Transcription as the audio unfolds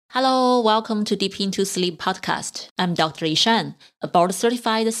Hello, welcome to Deep Into Sleep podcast. I'm Dr. Yishan, a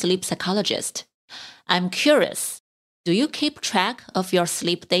board-certified sleep psychologist. I'm curious, do you keep track of your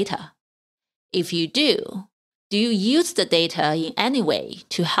sleep data? If you do you use the data in any way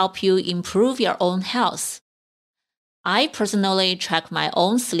to help you improve your own health? I personally track my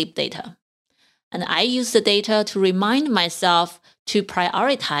own sleep data, and I use the data to remind myself to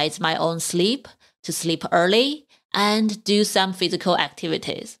prioritize my own sleep, to sleep early, and do some physical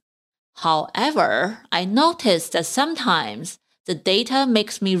activities. However, I noticed that sometimes the data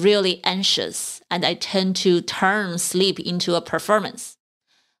makes me really anxious and I tend to turn sleep into a performance.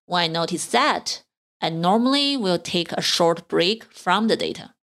 When I notice that, I normally will take a short break from the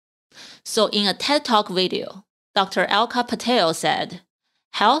data. So in a TED Talk video, Dr. Alka Patel said,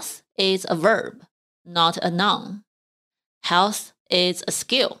 "Health is a verb, not a noun. Health is a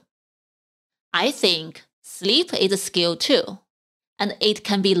skill." I think sleep is a skill too, and it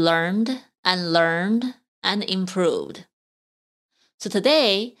can be learned and improved. So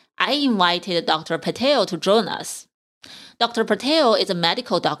today, I invited Dr. Patel to join us. Dr. Patel is a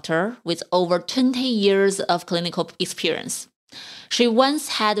medical doctor with over 20 years of clinical experience. She once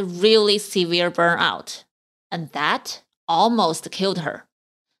had really severe burnout, and that almost killed her.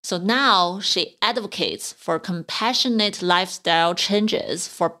 So now she advocates for compassionate lifestyle changes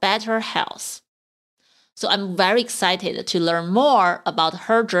for better health. So I'm very excited to learn more about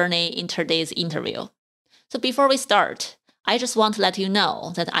her journey in today's interview. So before we start, I just want to let you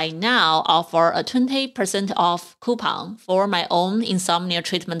know that I now offer a 20% off coupon for my own insomnia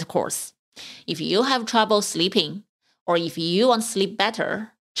treatment course. If you have trouble sleeping, or if you want to sleep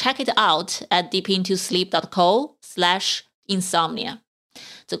better, check it out at deepintosleep.co/insomnia.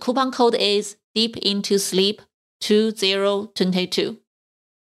 The coupon code is deepintosleep2022.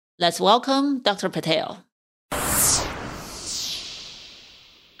 Let's welcome Dr. Patel.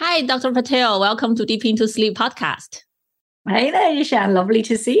 Hi, Dr. Patel. Welcome to Deep Into Sleep podcast. Hey there, Yishan. Lovely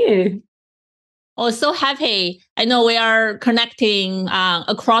to see you. Oh, so happy. I know we are connecting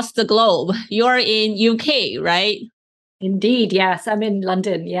across the globe. You're in UK, right? Indeed, yes. I'm in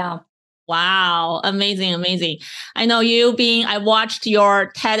London, yeah. Wow, amazing. I know I watched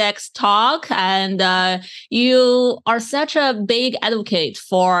your TEDx talk, and you are such a big advocate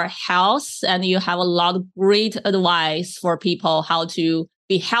for health, and you have a lot of great advice for people how to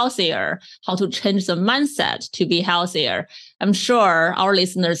be healthier, how to change the mindset to be healthier. I'm sure our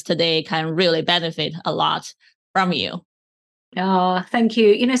listeners today can really benefit a lot from you. Oh, thank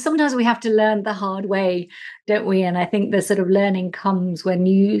you. Sometimes we have to learn the hard way, don't we? And I think the sort of learning comes when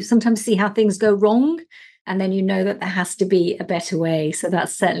you sometimes see how things go wrong, and then you know that there has to be a better way. So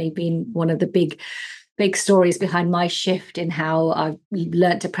that's certainly been one of the big stories behind my shift in how I've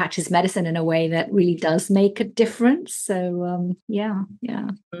learned to practice medicine in a way that really does make a difference. So yeah.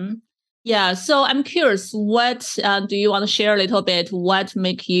 Mm-hmm. Yeah. So I'm curious, what do you want to share a little bit? What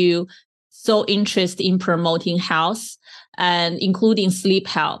make you so interested in promoting health and including sleep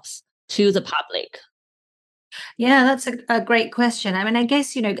health to the public? Yeah, that's a great question. I mean, I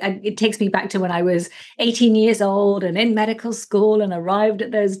guess, it takes me back to when I was 18 years old and in medical school and arrived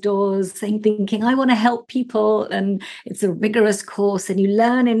at those doors thinking, I want to help people. And it's a rigorous course and you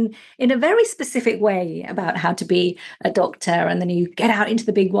learn in a very specific way about how to be a doctor. And then you get out into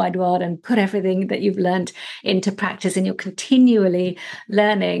the big wide world and put everything that you've learned into practice, and you're continually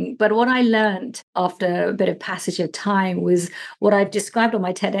learning. But what I learned after a bit of passage of time was what I've described on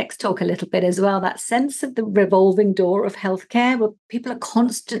my TEDx talk a little bit as well, that sense of the revolving door of healthcare, where people are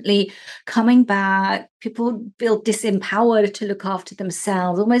constantly coming back. People feel disempowered to look after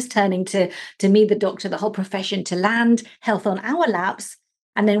themselves, almost turning to me, the doctor, the whole profession, to land health on our laps,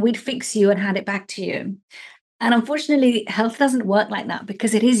 and then we'd fix you and hand it back to you. And unfortunately, health doesn't work like that,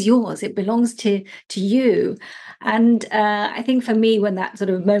 because it is yours. It belongs to you. And I think for me, when that sort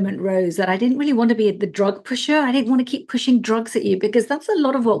of moment rose, that I didn't really want to be the drug pusher. I didn't want to keep pushing drugs at you, because that's a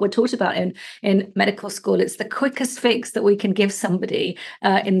lot of what we're taught about in medical school. It's the quickest fix that we can give somebody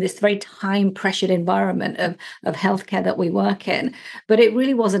in this very time-pressured environment of healthcare that we work in. But it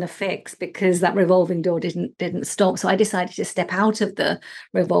really wasn't a fix, because that revolving door didn't stop. So I decided to step out of the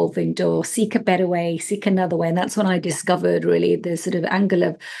revolving door, seek a better way, seek another way. And that's when I discovered really the sort of angle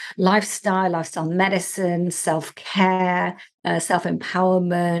of lifestyle medicine, self-care,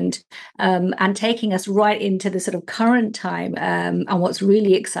 self-empowerment, and taking us right into the sort of current time. And what's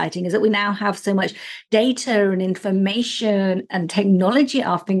really exciting is that we now have so much data and information and technology at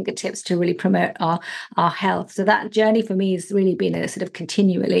our fingertips to really promote our health. So that journey for me has really been a sort of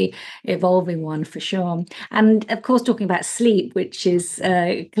continually evolving one for sure. And of course, talking about sleep, which is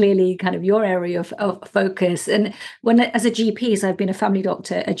clearly kind of your area of focus. And as a GP, so I've been a family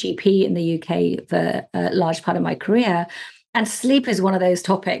doctor, a GP in the UK for a large part of my career. And sleep is one of those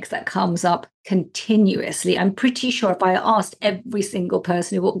topics that comes up continuously. I'm pretty sure if I asked every single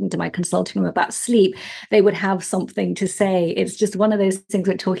person who walked into my consulting room about sleep, they would have something to say. It's just one of those things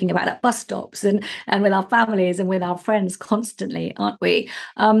we're talking about at bus stops and with our families and with our friends constantly, aren't we?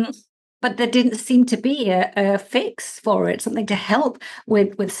 But there didn't seem to be a fix for it, something to help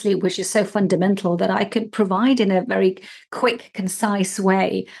with sleep, which is so fundamental that I could provide in a very quick, concise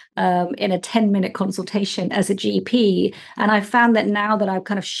way in a 10-minute consultation as a GP. And I found that now that I've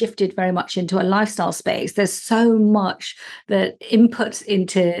kind of shifted very much into a lifestyle space, there's so much that inputs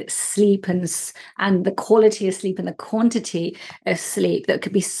into sleep and the quality of sleep and the quantity of sleep that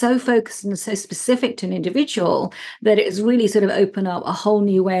could be so focused and so specific to an individual that it's really sort of opened up a whole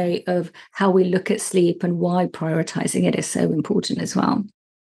new way of how we look at sleep and why prioritizing it is so important as well.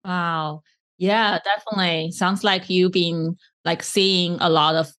 Wow. Yeah, definitely. Sounds like you've been like seeing a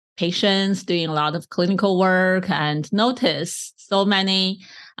lot of patients, doing a lot of clinical work, and notice so many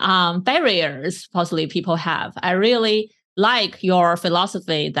barriers possibly people have. I really like your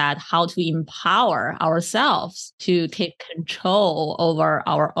philosophy that how to empower ourselves to take control over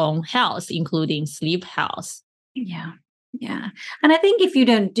our own health, including sleep health. Yeah. Yeah. And I think if you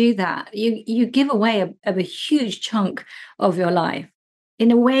don't do that, you give away a huge chunk of your life.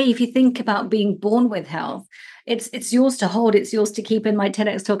 In a way, if you think about being born with health, it's yours to hold, it's yours to keep. In my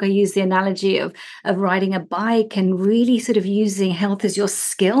TEDx talk, I use the analogy of riding a bike and really sort of using health as your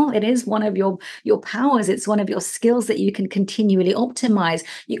skill. It is one of your powers. It's one of your skills that you can continually optimize.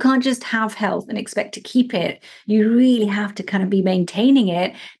 You can't just have health and expect to keep it. You really have to kind of be maintaining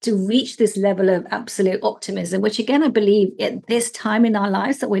it to reach this level of absolute optimism, which again, I believe at this time in our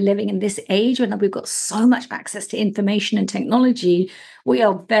lives that we're living in this age when we've got so much access to information and technology, we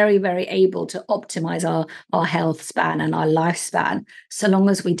are very, very able to optimize our health span and our lifespan, so long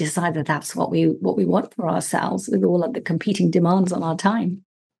as we decide that that's what we want for ourselves with all of the competing demands on our time.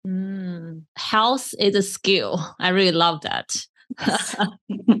 Health is a skill. I really love that. Yes.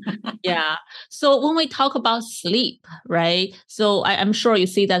 Yeah. So when we talk about sleep, right? So I'm sure you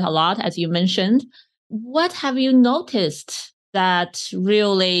see that a lot, as you mentioned. What have you noticed that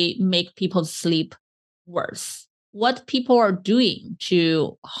really make people's sleep worse? What people are doing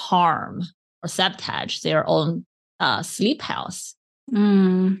to harm or sabotage their own sleep health?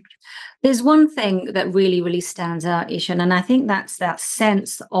 There's one thing that really, really stands out, Ishan, and I think that's that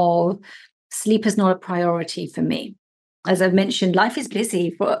sense of sleep is not a priority for me. As I've mentioned, life is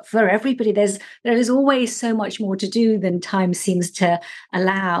busy for everybody. There is always so much more to do than time seems to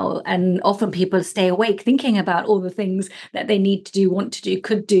allow. And often people stay awake thinking about all the things that they need to do, want to do,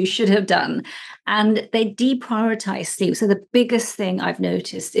 could do, should have done. And they deprioritize sleep. So the biggest thing I've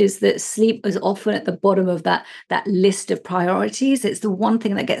noticed is that sleep is often at the bottom of that list of priorities. It's the one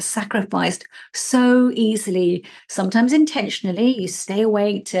thing that gets sacrificed so easily, sometimes intentionally. You stay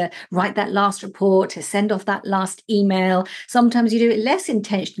awake to write that last report, to send off that last email. Sometimes you do it less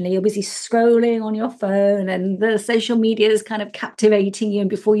intentionally. You're busy scrolling on your phone and the social media is kind of captivating you. And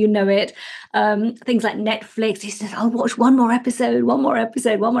before you know it, things like Netflix, you said, I'll watch one more episode.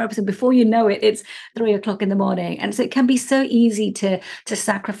 Before you know it, it's 3 o'clock in the morning. And so it can be so easy to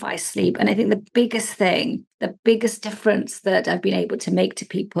sacrifice sleep. And I think the biggest difference that I've been able to make to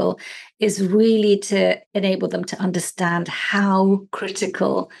people is really to enable them to understand how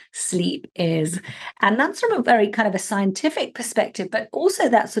critical sleep is. And that's from a very kind of a scientific perspective, but also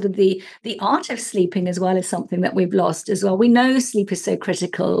that sort of the art of sleeping as well is something that we've lost as well. We know sleep is so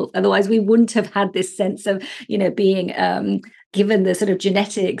critical. Otherwise, we wouldn't have had this sense of, being given the sort of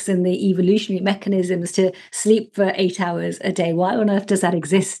genetics and the evolutionary mechanisms to sleep for 8 hours a day. Why on earth does that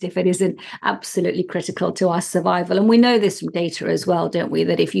exist if it isn't absolutely critical to our survival? And we know this from data as well, don't we?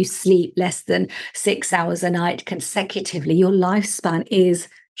 That if you sleep less than 6 hours a night consecutively, your lifespan is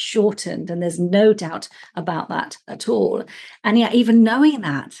shortened. And there's no doubt about that at all. And yet, even knowing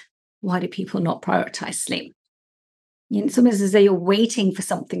that, why do people not prioritize sleep? Sometimes as though you're waiting for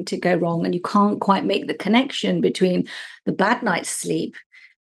something to go wrong and you can't quite make the connection between the bad night's sleep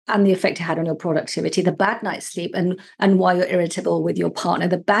and the effect it had on your productivity, the bad night's sleep and why you're irritable with your partner,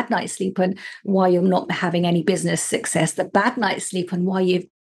 the bad night's sleep and why you're not having any business success, the bad night's sleep and why you've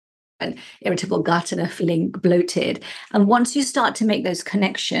an irritable gut and are feeling bloated. And once you start to make those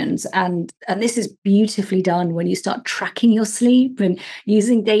connections, and this is beautifully done when you start tracking your sleep and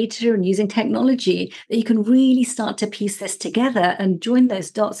using data and using technology, that you can really start to piece this together and join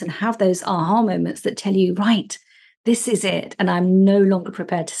those dots and have those aha moments that tell you, right, this is it. And I'm no longer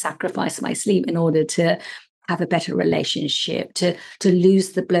prepared to sacrifice my sleep in order to have a better relationship, to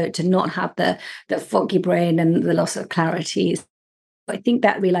lose the bloat, to not have the foggy brain and the loss of clarity. I think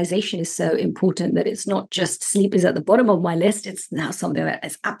that realization is so important, that it's not just sleep is at the bottom of my list. It's now something that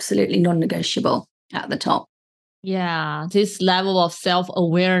is absolutely non-negotiable at the top. Yeah, this level of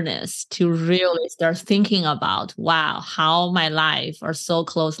self-awareness to really start thinking about, wow, how my life are so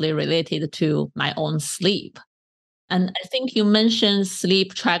closely related to my own sleep. And I think you mentioned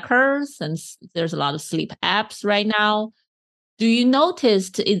sleep trackers, and there's a lot of sleep apps right now. Do you notice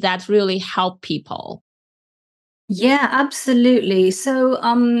that really help people? Yeah, absolutely. So,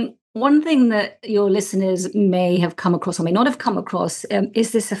 one thing that your listeners may have come across or may not have come across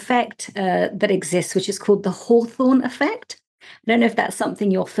is this effect that exists, which is called the Hawthorne effect. I don't know if that's something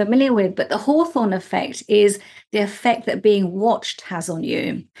you're familiar with, but the Hawthorne effect is the effect that being watched has on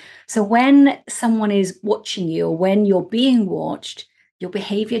you. So, when someone is watching you or when you're being watched, your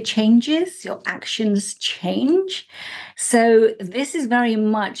behavior changes, your actions change. So, this is very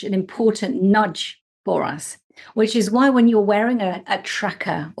much an important nudge for us, which is why when you're wearing a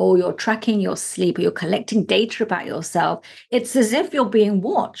tracker or you're tracking your sleep or you're collecting data about yourself, it's as if you're being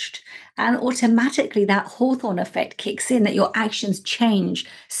watched. And automatically that Hawthorne effect kicks in, that your actions change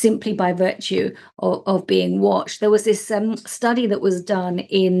simply by virtue of being watched. There was this study that was done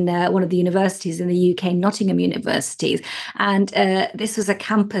in one of the universities in the UK, Nottingham University. And this was a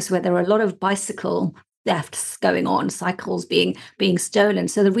campus where there were a lot of bicycle thefts going on, cycles being stolen.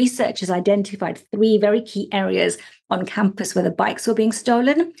 So the researchers identified 3 very key areas on campus where the bikes were being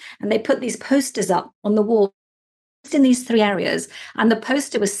stolen, and they put these posters up on the wall in these 3 areas. And the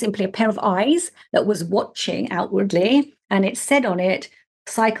poster was simply a pair of eyes that was watching outwardly, and it said on it,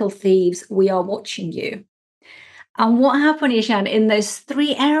 "Cycle thieves, we are watching you." And what happened, Ishan, in those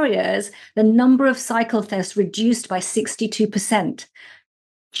 3 areas, the number of cycle thefts reduced by 62%,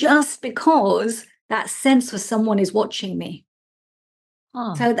 just because that sense was someone is watching me.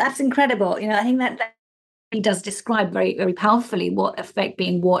 Huh. So that's incredible. I think that really does describe very, very powerfully what effect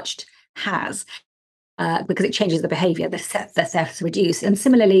being watched has, because it changes the behavior, the thefts reduce. And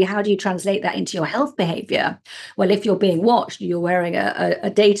similarly, how do you translate that into your health behavior? Well, if you're being watched, you're wearing a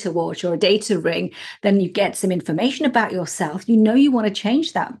data watch or a data ring, then you get some information about yourself. You want to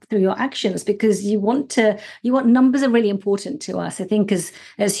change that through your actions, because you want numbers are really important to us. I think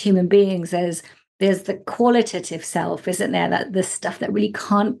as human beings, there's the qualitative self, isn't there? That the stuff that really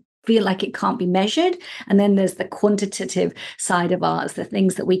can't feel like it can't be measured. And then there's the quantitative side of ours, the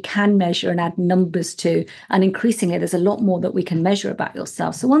things that we can measure and add numbers to. And increasingly, there's a lot more that we can measure about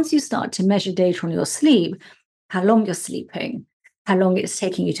yourself. So once you start to measure data on your sleep, how long you're sleeping, how long it's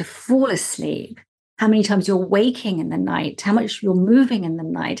taking you to fall asleep, how many times you're waking in the night, how much you're moving in the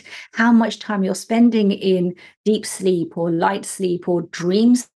night, how much time you're spending in deep sleep or light sleep or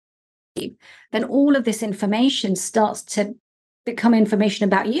dreams, then all of this information starts to become information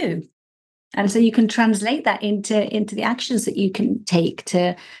about you. And so you can translate that into the actions that you can take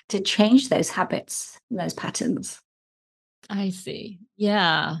to change those habits, those patterns. I see.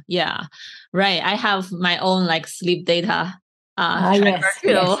 Yeah, yeah. Right. I have my own like sleep data tracker Yes, too.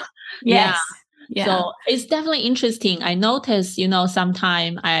 Yeah. yes, yeah. So it's definitely interesting. I notice,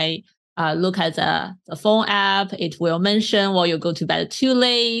 sometime I look at the phone app, it will mention, well, you go to bed too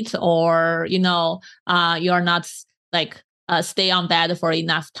late, or, you're not like stay on bed for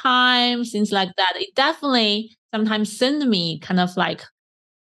enough time, things like that. It definitely sometimes send me kind of like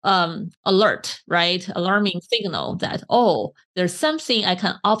alert, right? Alarming signal that, oh, there's something I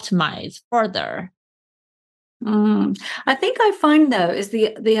can optimize further. I think I find though is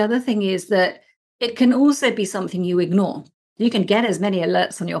the other thing is that it can also be something you ignore. You can get as many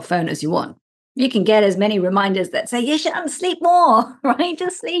alerts on your phone as you want. You can get as many reminders that say you should sleep more, right?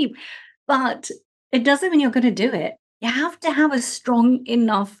 Just sleep. But it doesn't mean you're going to do it. You have to have a strong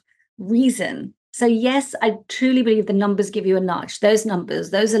enough reason. So yes, I truly believe the numbers give you a nudge. Those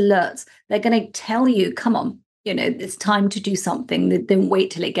numbers, those alerts, they're going to tell you, come on, it's time to do something. Don't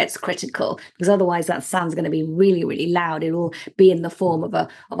wait till it gets critical, because otherwise that sound's going to be really, really loud. It will be in the form of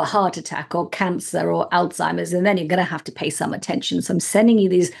a heart attack or cancer or Alzheimer's, and then you're going to have to pay some attention. So I'm sending you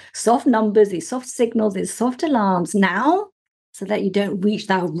these soft numbers, these soft signals, these soft alarms now, so that you don't reach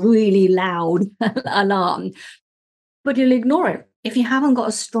that really loud alarm. But you'll ignore it if you haven't got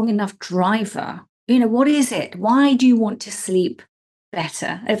a strong enough driver. What is it? Why do you want to sleep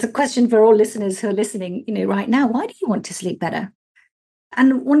better? It's a question for all listeners who are listening, right now. Why do you want to sleep better?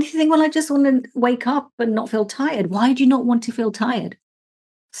 And when you think, well, I just want to wake up and not feel tired. Why do you not want to feel tired?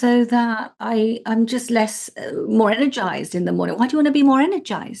 So that I'm just more energized in the morning. Why do you want to be more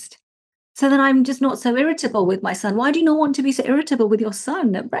energized? So that I'm just not so irritable with my son. Why do you not want to be so irritable with your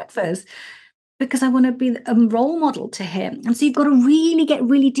son at breakfast? Because I want to be a role model to him. And so you've got to really get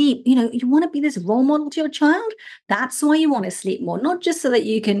really deep. You want to be this role model to your child. That's why you want to sleep more, not just so that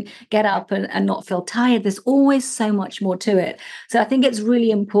you can get up and not feel tired. There's always so much more to it. So I think it's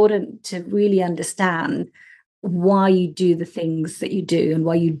really important to really understand why you do the things that you do and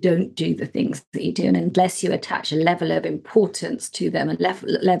why you don't do the things that you do. And unless you attach a level of importance to them, a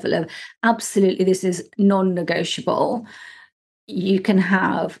level of absolutely, this is non-negotiable, you can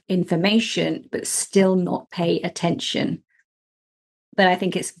have information but still not pay attention. But I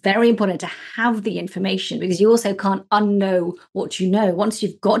think it's very important to have the information, because you also can't unknow what you know. Once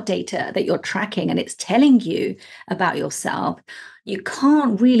you've got data that you're tracking and it's telling you about yourself, you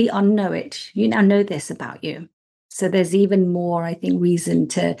can't really unknow it. You now know this about you. So there's even more, I think, reason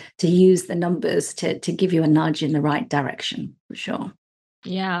to use the numbers to give you a nudge in the right direction, for sure.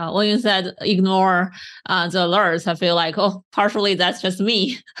 Yeah, when you said ignore the alerts, I feel like, partially that's just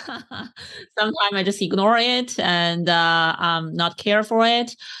me. Sometimes I just ignore it and not care for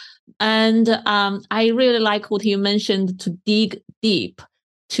it. And I really like what you mentioned, to dig deep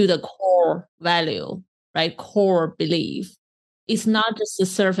to the core value, right? Core belief. It's not just the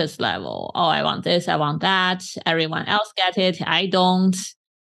surface level. Oh, I want this, I want that. Everyone else get it. I don't.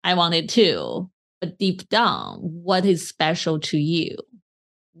 I want it too. But deep down, what is special to you?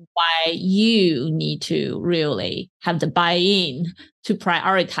 Why you need to really have the buy-in to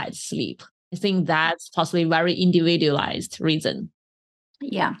prioritize sleep. I think that's possibly very individualized reason.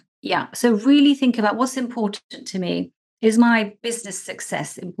 Yeah. So really think about what's important to me. Is my business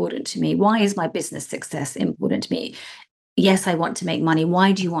success important to me? Why is my business success important to me? Yes, I want to make money.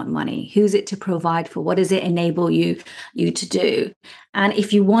 Why do you want money? Who's it to provide for? What does it enable you to do? And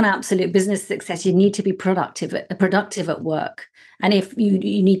if you want absolute business success, you need to be productive at work. And if you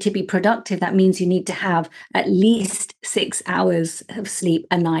need to be productive, that means you need to have at least 6 hours of sleep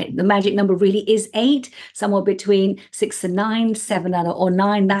a night. The magic number really is 8, somewhere between 6 and 9, 7 or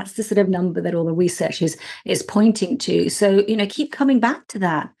 9. That's the sort of number that all the research is pointing to. So, keep coming back to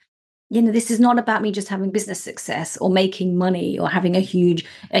that. This is not about me just having business success or making money or having a huge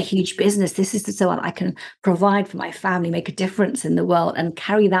business. This is so I can provide for my family, make a difference in the world, and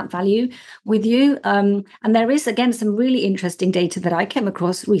carry that value with you. And there is, again, some really interesting data that I came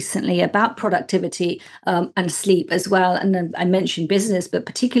across recently about productivity and sleep as well. And then I mentioned business, but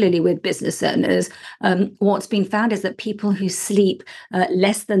particularly with business owners, what's been found is that people who sleep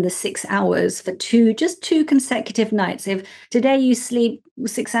less than the 6 hours for just two consecutive nights. If today you sleep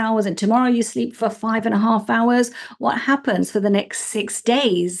 6 hours and tomorrow you sleep for 5.5 hours, what happens for the next 6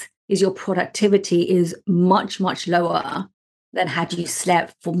 days is your productivity is much, much lower than had you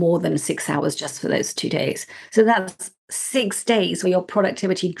slept for more than 6 hours just for those 2 days. So that's 6 days where your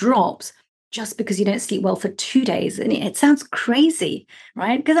productivity drops just because you don't sleep well for 2 days. And it sounds crazy,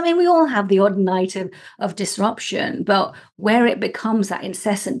 right? Because we all have the odd night of disruption, but where it becomes that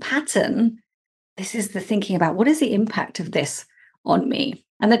incessant pattern, this is the thinking about what is the impact of this on me.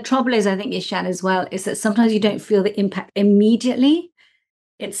 And the trouble is, I think, Ishan, as well, is that sometimes you don't feel the impact immediately.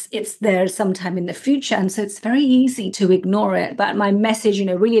 It's there sometime in the future. And so it's very easy to ignore it. But my message,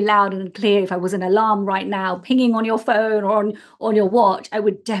 really loud and clear, if I was an alarm right now pinging on your phone or on your watch, I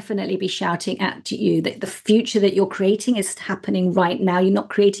would definitely be shouting at you that the future that you're creating is happening right now. You're not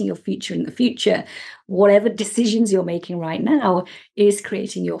creating your future in the future. Whatever decisions you're making right now is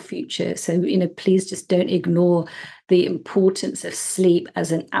creating your future. So, please just don't ignore the importance of sleep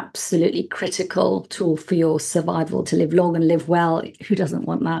as an absolutely critical tool for your survival, to live long and live well. Who doesn't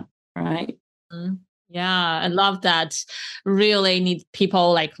want that, right? Yeah, I love that. Really need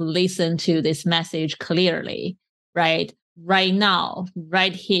people listen to this message clearly, right? Right now,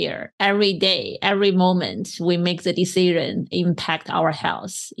 right here, every day, every moment we make the decision impact our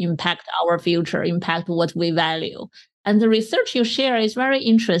health, impact our future, impact what we value. And the research you share is very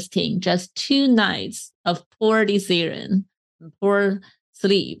interesting. Just 2 nights of poor decision, poor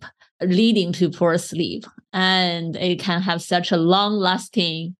sleep, leading to poor sleep. And it can have such a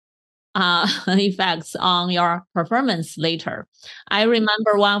long-lasting effects on your performance later. I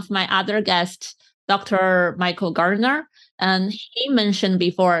remember one of my other guests, Dr. Michael Gardner, and he mentioned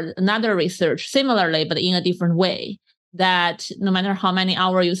before another research similarly, but in a different way, that no matter how many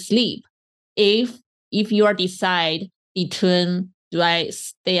hours you sleep, if you are decide between Do I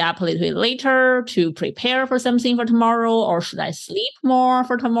stay up a little bit later to prepare for something for tomorrow, or should I sleep more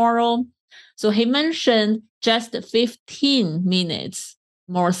for tomorrow? So he mentioned just 15 minutes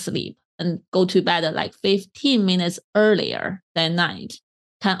more sleep and go to bed at like 15 minutes earlier than night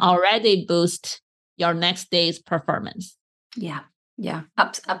can already boost your next day's performance. Yeah,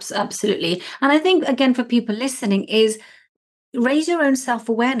 absolutely. And I think, again, for people listening, is raise your own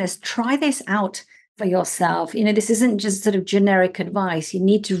self-awareness. Try this out for yourself. This isn't just sort of generic advice. You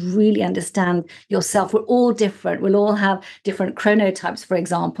need to really understand yourself. We're all different. We'll all have different chronotypes, for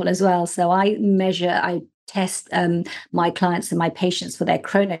example, as well. So I test my clients and my patients for their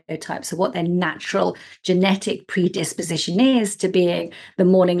chronotypes, so what their natural genetic predisposition is to being the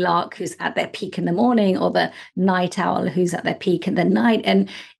morning lark who's at their peak in the morning, or the night owl who's at their peak in the night. And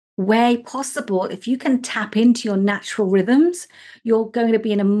where possible, if you can tap into your natural rhythms, you're going to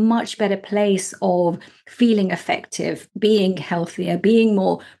be in a much better place of feeling effective, being healthier, being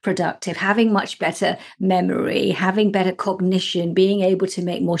more productive, having much better memory, having better cognition, being able to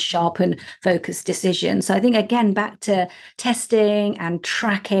make more sharp and focused decisions. So I think, again, back to testing and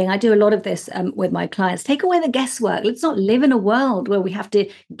tracking. I do a lot of this with my clients. Take away the guesswork. Let's not live in a world where we have to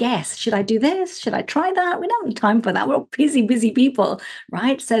guess. Should I do this? Should I try that? We don't have time for that. We're all busy people,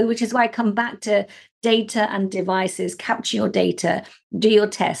 right? So, which is why I come back to data and devices. Capture your data, do your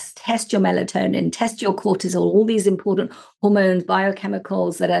tests, test your melatonin, test your cortisol, all these important hormones,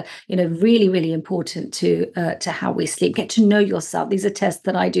 biochemicals that are, really, really important to how we sleep. Get to know yourself. These are tests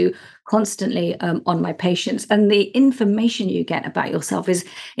that I do constantly on my patients, and the information you get about yourself is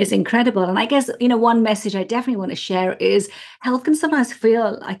incredible. And I guess, one message I definitely want to share is health can sometimes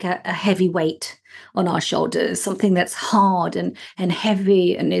feel like a heavy weight on our shoulders, something that's hard and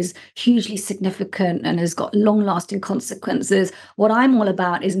heavy and is hugely significant and has got long-lasting consequences. What I'm all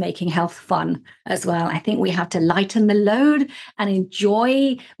about is making health fun as well. I think we have to lighten the load and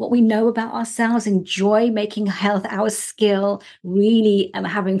enjoy what we know about ourselves, enjoy making health our skill, really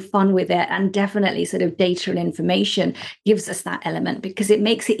having fun with it. And definitely sort of data and information gives us that element, because it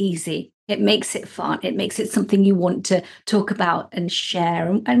makes it easy. It makes it fun. It makes it something you want to talk about and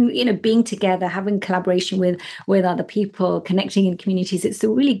share. And being together, having collaboration with other people, connecting in communities. It's a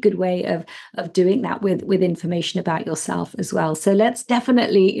really good way of doing that with information about yourself as well. So let's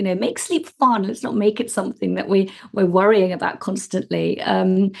definitely, make sleep fun. Let's not make it something that we're worrying about constantly.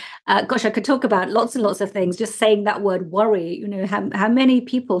 Gosh, I could talk about lots and lots of things. Just saying that word worry, how many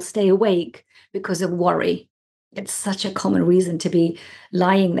people stay awake because of worry? It's such a common reason to be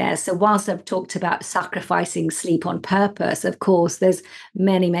lying there. So whilst I've talked about sacrificing sleep on purpose, of course, there's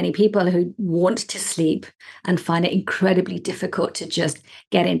many, many people who want to sleep and find it incredibly difficult to just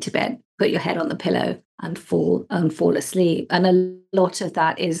get into bed, put your head on the pillow and fall asleep. And a lot of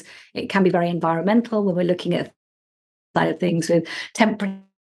that it can be very environmental when we're looking at side of things with temperature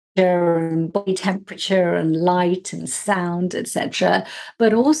and body temperature and light and sound, etc.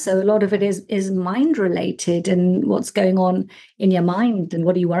 But also a lot of it is mind related, and what's going on in your mind and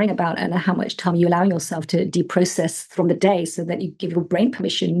what are you worrying about, and how much time you allow yourself to deprocess from the day, so that you give your brain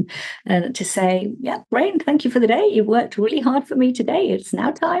permission to say, yeah, brain, thank you for the day. You've worked really hard for me today. It's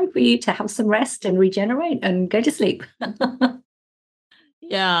now time for you to have some rest and regenerate and go to sleep.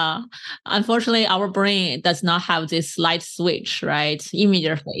 Yeah, unfortunately, our brain does not have this light switch, right?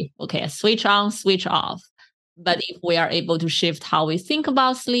 Immediately, okay, switch on, switch off. But if we are able to shift how we think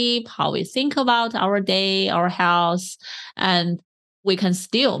about sleep, how we think about our day, our health, and we can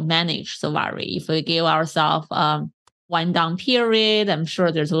still manage the worry. If we give ourselves wind down period, I'm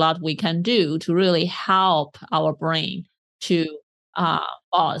sure there's a lot we can do to really help our brain to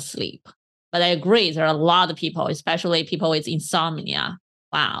fall asleep. But I agree, there are a lot of people, especially people with insomnia.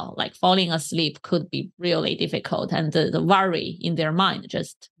 Wow, like falling asleep could be really difficult, and the worry in their mind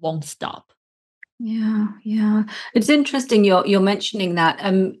just won't stop. Yeah. It's interesting you're mentioning that.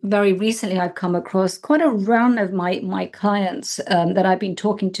 Very recently, I've come across quite a run of my clients that I've been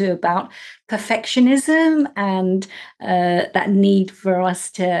talking to about perfectionism and that need for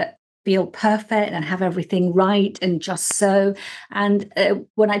us to feel perfect and have everything right and just so. And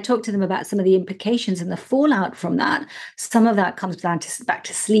when I talk to them about some of the implications and the fallout from that, some of that comes down to back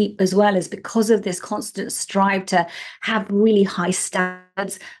to sleep as well, as because of this constant strive to have really high standards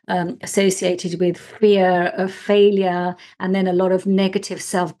words associated with fear of failure, and then a lot of negative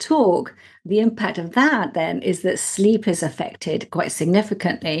self-talk, the impact of that then is that sleep is affected quite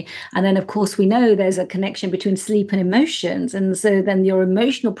significantly. And then, of course, we know there's a connection between sleep and emotions. And so then your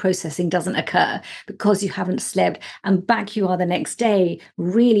emotional processing doesn't occur because you haven't slept. And back you are the next day,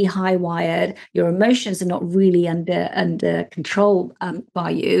 really high wired. Your emotions are not really under control by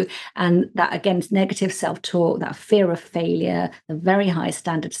you. And that, again, negative self-talk, that fear of failure, the very high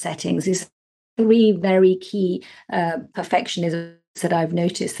standard settings is three very key perfectionism that I've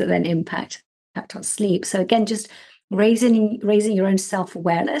noticed that then impact on sleep. So again, just raising your own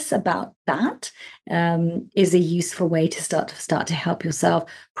self-awareness about that is a useful way to start to help yourself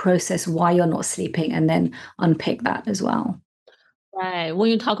process why you're not sleeping and then unpick that as well. Right. When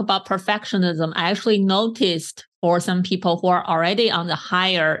you talk about perfectionism, I actually noticed for some people who are already on the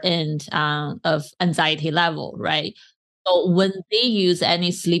higher end of anxiety level, right? So when they use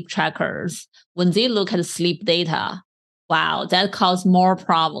any sleep trackers, when they look at sleep data, wow, that causes more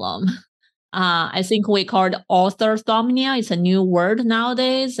problem. I think we call it orthosomnia. It's a new word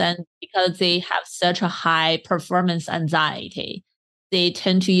nowadays. And because they have such a high performance anxiety, they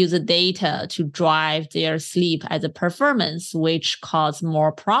tend to use the data to drive their sleep as a performance, which cause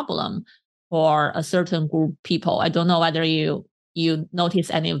more problem for a certain group of people. I don't know whether you notice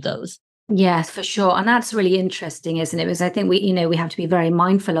any of those. Yes, for sure. And that's really interesting, isn't it? Because I think we have to be very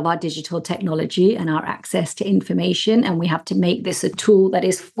mindful of our digital technology and our access to information. And we have to make this a tool that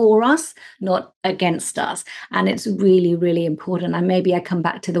is for us, not against us. And it's really, really important. And maybe I come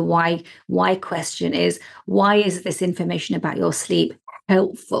back to the why question is, why is this information about your sleep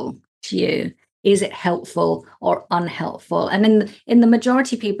helpful to you? Is it helpful or unhelpful? And in the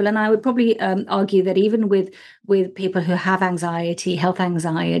majority of people, and I would probably argue that even with people who have anxiety, health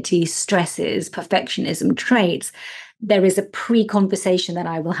anxiety, stresses, perfectionism traits, there is a pre-conversation that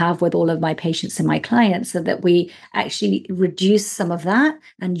I will have with all of my patients and my clients so that we actually reduce some of that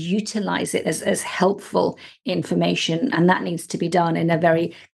and utilize it as helpful information. And that needs to be done in a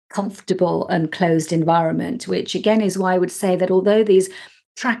very comfortable and closed environment, which again is why I would say that although these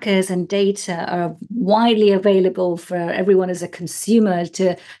trackers and data are widely available for everyone as a consumer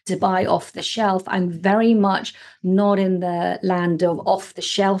to buy off the shelf, I'm very much not in the land of off the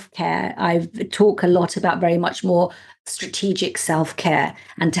shelf care. I talk a lot about very much more strategic self-care,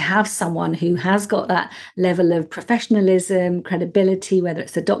 and to have someone who has got that level of professionalism, credibility, whether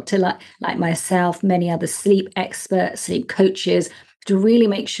it's a doctor like myself, many other sleep experts, sleep coaches, to really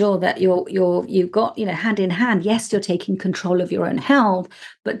make sure that you've got, hand in hand. Yes, you're taking control of your own health,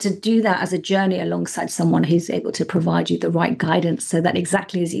 but to do that as a journey alongside someone who's able to provide you the right guidance so that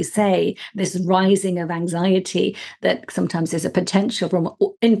exactly as you say, this rising of anxiety that sometimes there's a potential from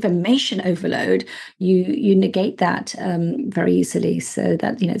information overload, you negate that very easily. So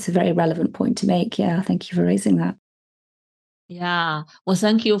that, it's a very relevant point to make. Yeah, thank you for raising that. Yeah. Well,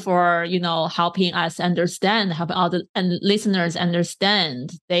 thank you for, helping us understand, helping all the and listeners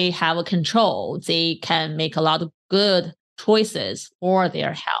understand they have a control. They can make a lot of good choices for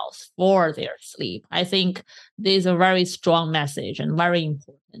their health, for their sleep. I think this is a very strong message and very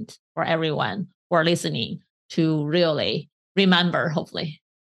important for everyone who are listening to really remember, hopefully.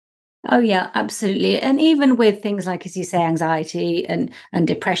 Oh yeah, absolutely. And even with things like, as you say, anxiety and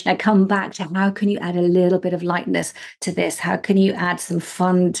depression, I come back to how can you add a little bit of lightness to this? How can you add some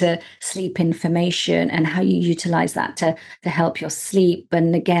fun to sleep information and how you utilize that to help your sleep?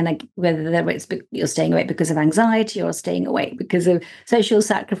 And again, whether it's you're staying awake because of anxiety or staying awake because of social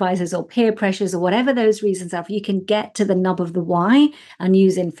sacrifices or peer pressures or whatever those reasons are, if you can get to the nub of the why and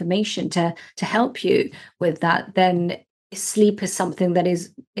use information to help you with that, then sleep is something that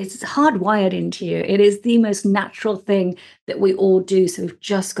it's hardwired into you. It is the most natural thing that we all do. So we've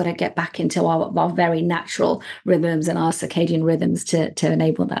just got to get back into our very natural rhythms and our circadian rhythms to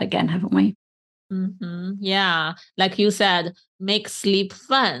enable that again, haven't we? Mm-hmm. Yeah. Like you said, make sleep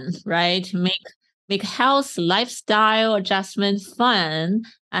fun, right? Make health lifestyle adjustment fun.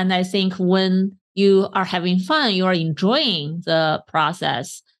 And I think when you are having fun, you are enjoying the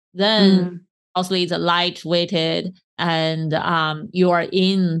process, then Mm. also it's light-weighted and you are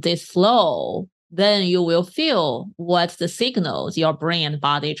in this flow, then you will feel what the signals your brain and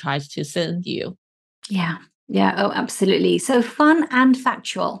body tries to send you. Yeah. Yeah. Oh, absolutely. So fun and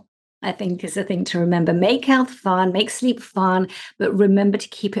factual, I think, is the thing to remember. Make health fun, make sleep fun, but remember to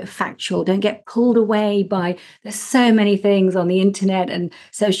keep it factual. Don't get pulled away by there's so many things on the internet and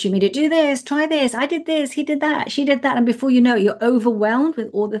social media. Do this, try this. I did this, he did that, she did that. And before you know it, you're overwhelmed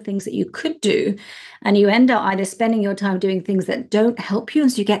with all the things that you could do. And you end up either spending your time doing things that don't help you.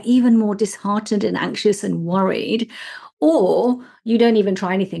 And so you get even more disheartened and anxious and worried, or you don't even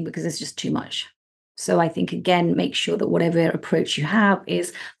try anything because it's just too much. So I think, again, make sure that whatever approach you have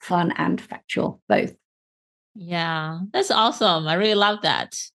is fun and factual, both. Yeah, that's awesome. I really love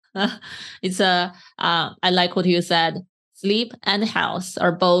that. I like what you said. Sleep and health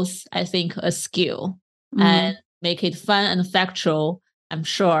are both, I think, a skill, and make it fun and factual, I'm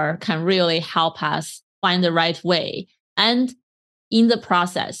sure can really help us find the right way. And in the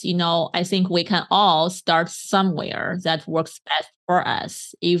process, I think we can all start somewhere that works best for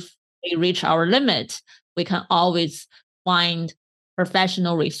us. If we reach our limit, we can always find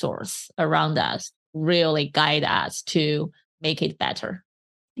professional resource around us, really guide us to make it better.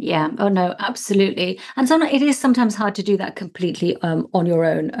 Yeah. Oh no, absolutely. And so it is sometimes hard to do that completely on your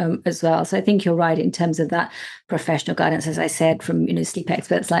own as well. So I think you're right in terms of that professional guidance, as I said, from sleep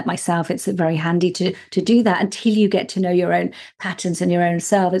experts like myself. It's very handy to do that until you get to know your own patterns and your own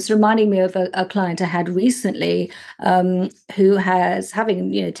self. It's reminding me of a client I had recently who has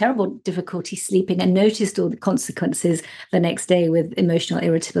having terrible difficulty sleeping and noticed all the consequences the next day with emotional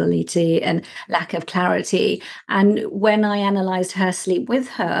irritability and lack of clarity. And when I analyzed her sleep with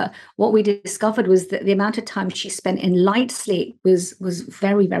her, what we discovered was that the amount of time she spent in light sleep was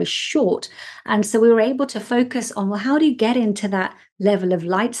very, very short. And so we were able to focus on, well, how do you get into that level of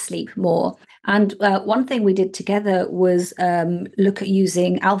light sleep more? And one thing we did together was look at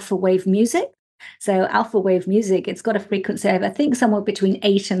using alpha wave music. So alpha wave music, it's got a frequency of, I think, somewhere between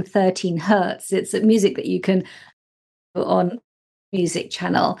 8 and 13 hertz. It's a music that you can put on music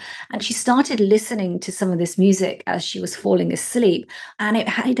channel, and she started listening to some of this music as she was falling asleep, and it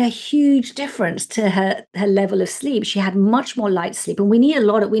had a huge difference to her level of sleep. She had much more light sleep, and we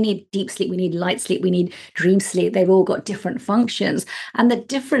need deep sleep, we need light sleep, we need dream sleep. They've all got different functions, and the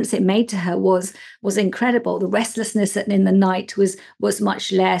difference it made to her was incredible. The restlessness in the night was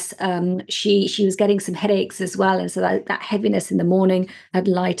much less. She was getting some headaches as well, and so that heaviness in the morning had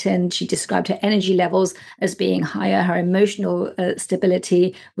lightened. She described her energy levels as being higher, her emotional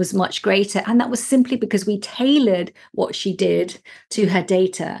stability was much greater. And that was simply because we tailored what she did to her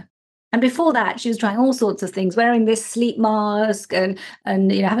data. And before that, she was trying all sorts of things, wearing this sleep mask and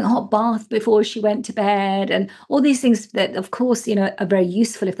having a hot bath before she went to bed, and all these things that, of course, are very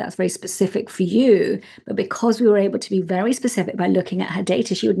useful if that's very specific for you. But because we were able to be very specific by looking at her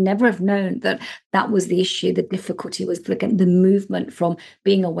data, she would never have known that that was the issue. The difficulty was the movement from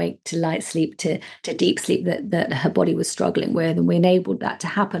being awake to light sleep to deep sleep that her body was struggling with. And we enabled that to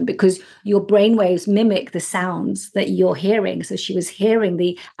happen because your brain waves mimic the sounds that you're hearing. So she was hearing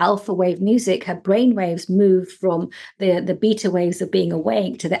the alpha wave music. Her brain waves moved from the beta waves of being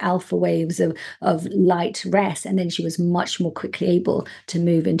awake to the alpha waves of light rest. And then she was much more quickly able to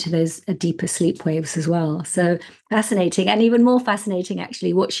move into those deeper sleep waves as well. So fascinating. And even more fascinating,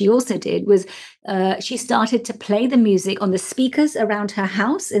 actually, what she also did was she started to play the music on the speakers around her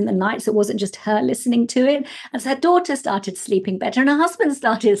house in the night. So it wasn't just her listening to it. And so her daughter started sleeping better and her husband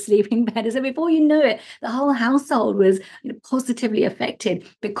started sleeping better. So before you know it, the whole household was positively affected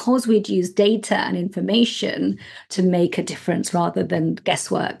because we'd used data and information to make a difference rather than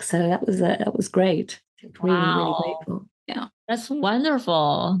guesswork. So that was great. Really, really grateful. Yeah. That's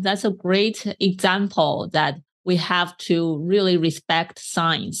wonderful. That's a great example that we have to really respect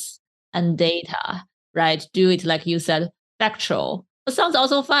science and data, right? Do it, like you said, factual. It sounds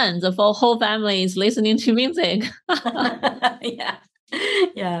also fun. The whole family is listening to music. Yeah.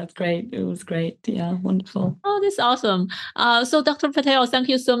 Yeah, it's great. It was great. Yeah, wonderful. Oh, this is awesome. So Dr. Patel, thank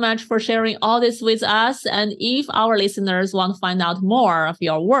you so much for sharing all this with us. And if our listeners want to find out more of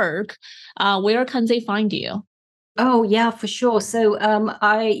your work, where can they find you? Oh, yeah, for sure. So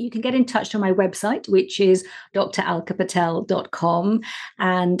you can get in touch on my website, which is dralkapatel.com.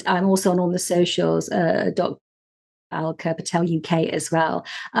 And I'm also on all the socials, Alka Patel UK as well.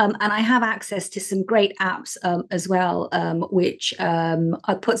 And I have access to some great apps as well, which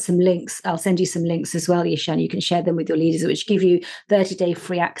I'll put some links. I'll send you some links as well, Yishan. You can share them with your leaders, which give you 30-day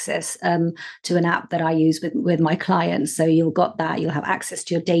free access to an app that I use with my clients. So you'll got that. You'll have access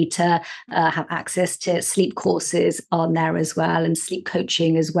to your data, have access to sleep courses on there as well, and sleep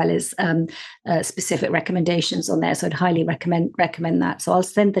coaching, as well as specific recommendations on there. So I'd highly recommend that. So I'll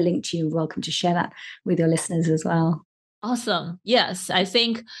send the link to you. You're welcome to share that with your listeners as well. Awesome. Yes, I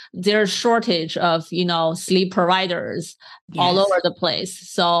think there's shortage of, sleep providers all over the place.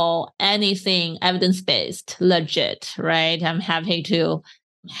 So anything evidence-based, legit, right? I'm happy to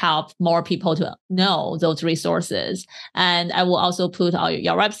help more people to know those resources. And I will also put all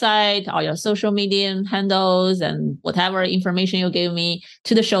your website, all your social media handles, and whatever information you give me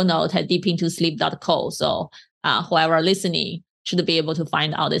to the show note at deepintosleep.co. So whoever listening should be able to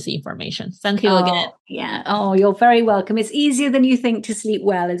find all this information. Thank you again. Yeah. Oh, you're very welcome. It's easier than you think to sleep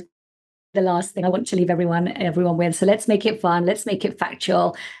well is the last thing I want to leave everyone with. So let's make it fun. Let's make it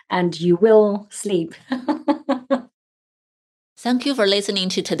factual, and you will sleep. Thank you for listening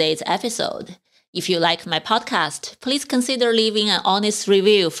to today's episode. If you like my podcast, please consider leaving an honest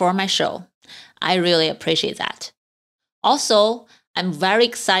review for my show. I really appreciate that. Also, I'm very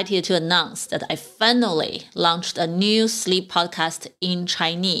excited to announce that I finally launched a new sleep podcast in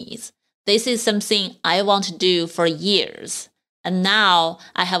Chinese. This is something I want to do for years. And now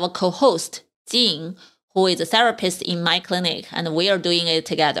I have a co-host, Jing, who is a therapist in my clinic, and we are doing it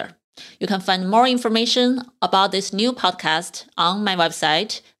together. You can find more information about this new podcast on my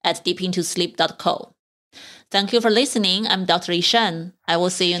website at deepintosleep.co. Thank you for listening. I'm Dr. Yishan. I will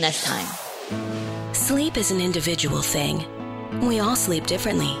see you next time. Sleep is an individual thing. We all sleep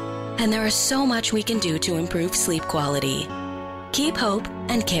differently, and there is so much we can do to improve sleep quality. Keep hope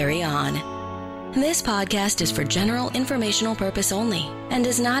and carry on. This podcast is for general informational purpose only and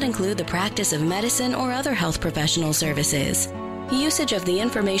does not include the practice of medicine or other health professional services. Usage of the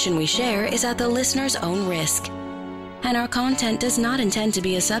information we share is at the listener's own risk, and our content does not intend to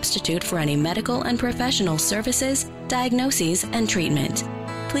be a substitute for any medical and professional services, diagnoses, and treatment.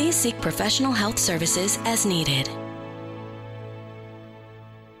 Please seek professional health services as needed.